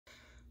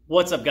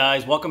What's up,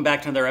 guys? Welcome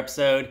back to another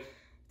episode.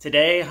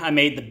 Today I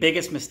made the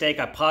biggest mistake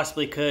I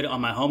possibly could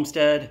on my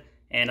homestead,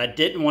 and I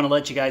didn't want to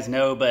let you guys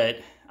know, but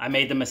I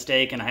made the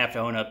mistake and I have to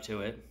own up to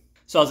it.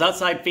 So I was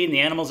outside feeding the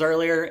animals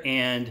earlier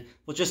and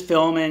was just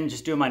filming,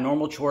 just doing my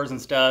normal chores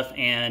and stuff,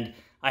 and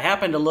I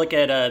happened to look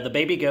at the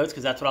baby goats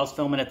because that's what I was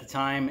filming at the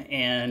time,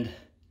 and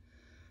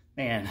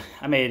man,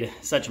 I made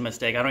such a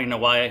mistake. I don't even know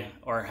why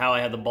or how I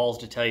had the balls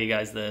to tell you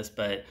guys this,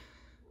 but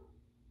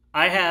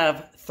I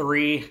have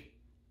 3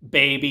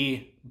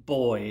 baby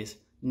boys,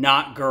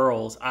 not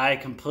girls. I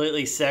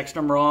completely sexed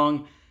them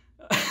wrong.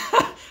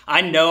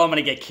 I know I'm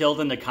going to get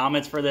killed in the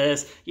comments for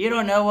this. You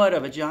don't know what a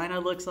vagina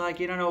looks like.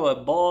 You don't know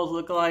what balls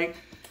look like.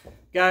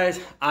 Guys,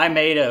 I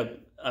made a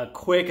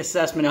quick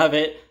assessment of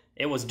it.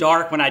 It was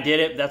dark when I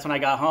did it. That's when I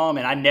got home,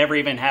 and I never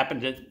even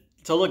happened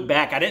to look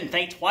back. I didn't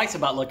think twice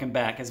about looking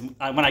back, because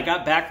when I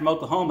got back from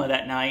Oklahoma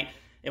that night,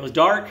 it was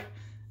dark.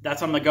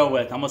 That's what I'm going to go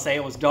with. I'm going to say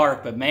it was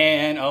dark, but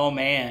man, oh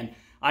man.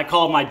 I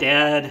called my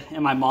dad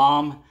and my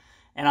mom,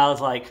 and I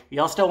was like,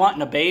 y'all still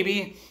wanting a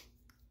baby?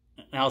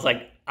 And I was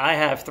like, I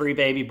have 3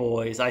 baby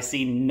boys. I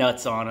see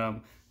nuts on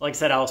them. Like I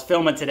said, I was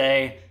filming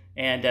today,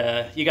 and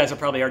you guys are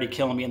probably already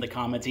killing me in the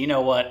comments. You know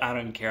what? I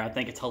don't even care. I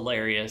think it's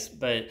hilarious.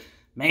 But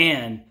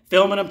man,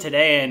 filming them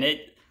today, and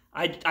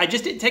I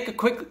just didn't take a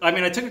quick,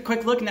 I took a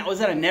quick look, and that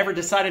was it. I never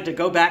decided to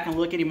go back and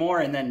look anymore.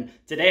 And then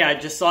today I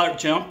just saw it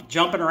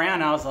jumping around,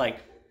 and I was like,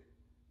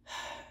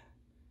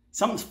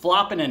 something's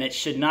flopping and it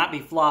should not be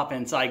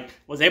flopping. So I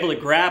was able to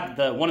grab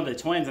one of the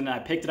twins, and I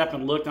picked it up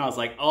and looked, and I was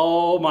like,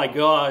 oh my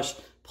gosh,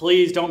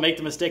 please don't make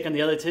the mistake on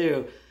the other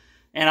 2.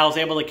 And I was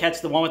able to catch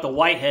the one with the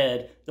white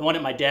head, the one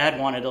that my dad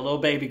wanted, a little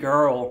baby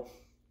girl.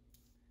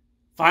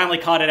 Finally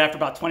caught it after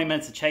about 20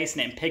 minutes of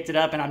chasing it and picked it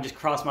up, and I'm just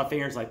crossed my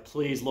fingers like,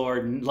 please,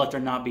 Lord, let there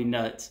not be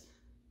nuts.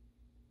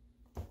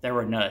 There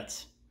were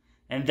nuts.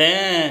 And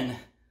then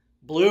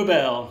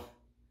Bluebell,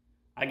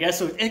 I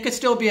guess it could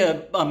still be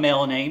a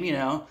male name, you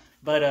know.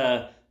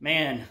 But,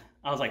 man,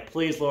 I was like,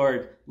 please,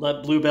 Lord,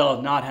 let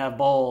Bluebell not have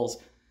balls.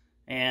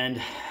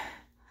 And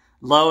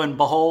lo and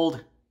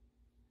behold,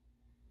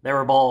 they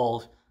were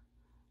balls.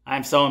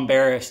 I'm so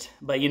embarrassed.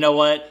 But you know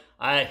what?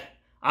 I'm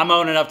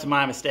owning up to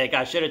my mistake.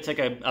 I should have took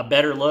a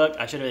better look.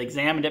 I should have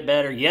examined it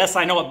better. Yes,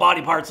 I know what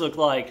body parts look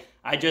like.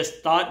 I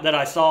just thought that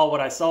I saw what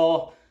I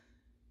saw.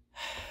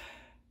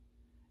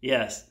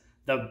 Yes,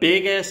 the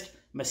biggest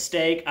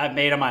mistake I've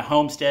made on my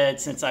homestead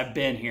since I've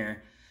been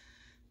here.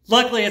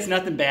 Luckily, it's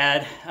nothing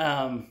bad.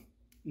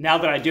 Now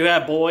that I do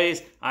have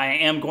boys, I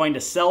am going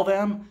to sell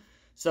them.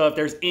 So if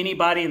there's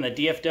anybody in the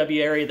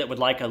DFW area that would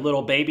like a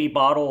little baby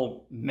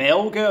bottle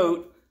male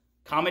goat,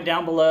 comment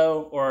down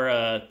below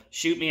or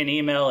shoot me an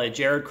email at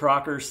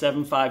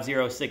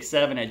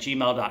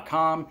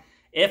jaredcrocker75067@gmail.com.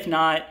 If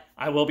not,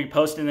 I will be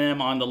posting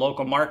them on the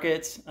local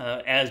markets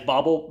as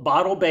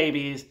bottle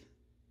babies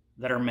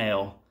that are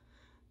male.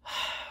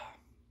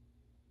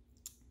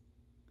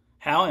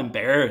 How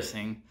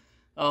embarrassing.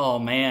 Oh,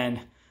 man.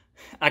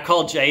 I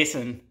called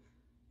Jason,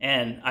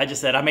 and I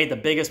just said, I made the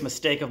biggest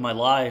mistake of my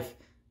life.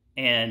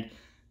 And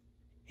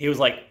he was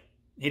like,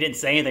 he didn't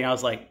say anything. I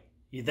was like,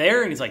 you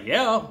there? And he's like,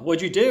 yeah,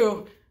 what'd you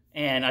do?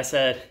 And I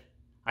said,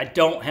 I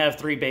don't have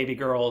 3 baby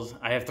girls.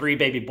 I have 3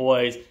 baby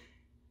boys.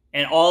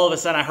 And all of a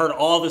sudden, I heard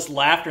all this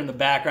laughter in the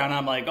background.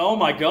 I'm like, oh,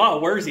 my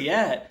God, where's he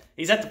at?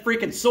 He's at the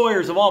freaking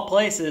Sawyers of all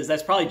places.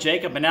 That's probably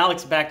Jacob and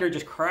Alex back there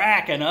just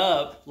cracking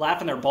up,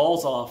 laughing their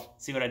balls off.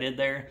 See what I did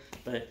there?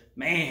 But,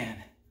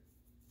 man,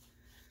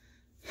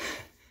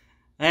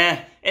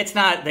 it's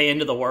not the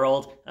end of the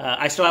world.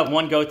 I still have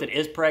 1 goat that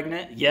is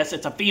pregnant. Yes,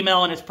 it's a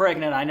female and it's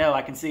pregnant. I know,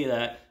 I can see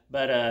that.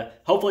 But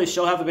hopefully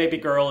she'll have a baby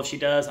girl. If she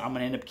does, I'm going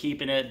to end up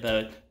keeping it.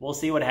 But we'll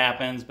see what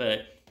happens.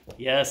 But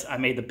yes, I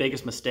made the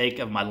biggest mistake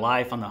of my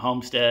life on the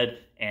homestead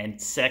and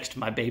sexed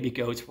my baby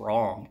goats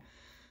wrong.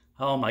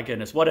 Oh my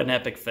goodness, what an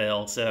epic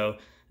fail. So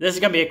this is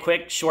going to be a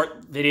quick,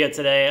 short video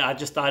today. I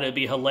just thought it would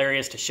be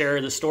hilarious to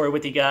share the story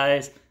with you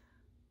guys.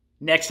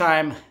 Next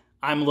time,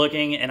 I'm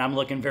looking, and I'm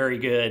looking very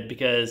good,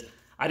 because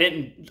I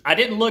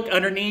didn't look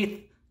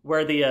underneath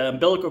where the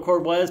umbilical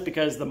cord was,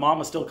 because the mom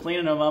was still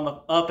cleaning them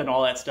up and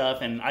all that stuff,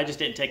 and I just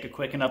didn't take a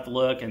quick enough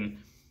look. And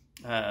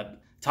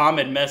Tom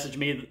had messaged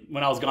me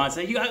when I was gone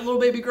saying, you got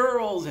little baby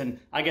girls, and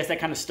I guess that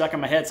kind of stuck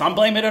in my head, so I'm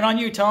blaming it on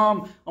you,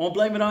 Tom. I won't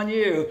blame it on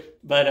you.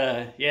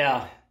 But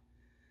yeah,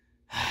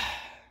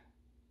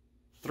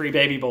 3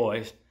 baby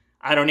boys.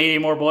 I don't need any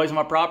more boys on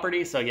my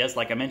property, so yes,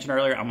 like I mentioned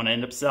earlier, I'm going to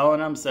end up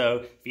selling them. So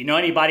if you know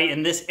anybody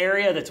in this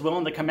area that's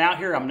willing to come out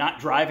here, I'm not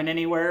driving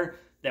anywhere,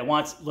 that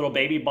wants little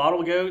baby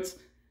bottle goats,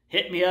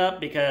 hit me up,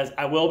 because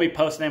I will be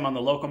posting them on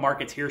the local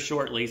markets here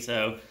shortly.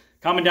 So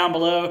comment down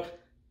below,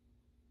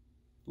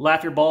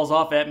 laugh your balls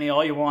off at me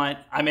all you want.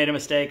 I made a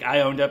mistake.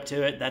 I owned up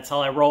to it. That's how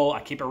I roll.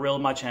 I keep it real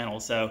on my channel.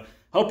 So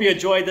hope you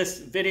enjoyed this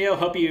video.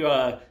 Hope you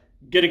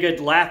get a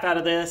good laugh out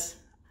of this.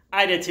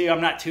 I did too.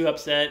 I'm not too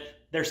upset.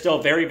 They're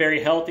still very,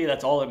 very healthy.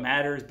 That's all that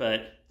matters.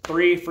 But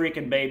 3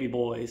 freaking baby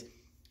boys.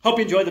 Hope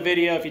you enjoyed the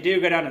video. If you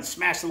do, go down and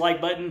smash the like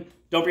button.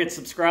 Don't forget to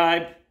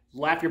subscribe.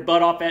 Laugh your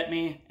butt off at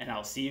me. And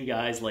I'll see you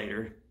guys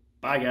later.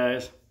 Bye,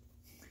 guys.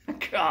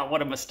 God,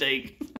 what a mistake.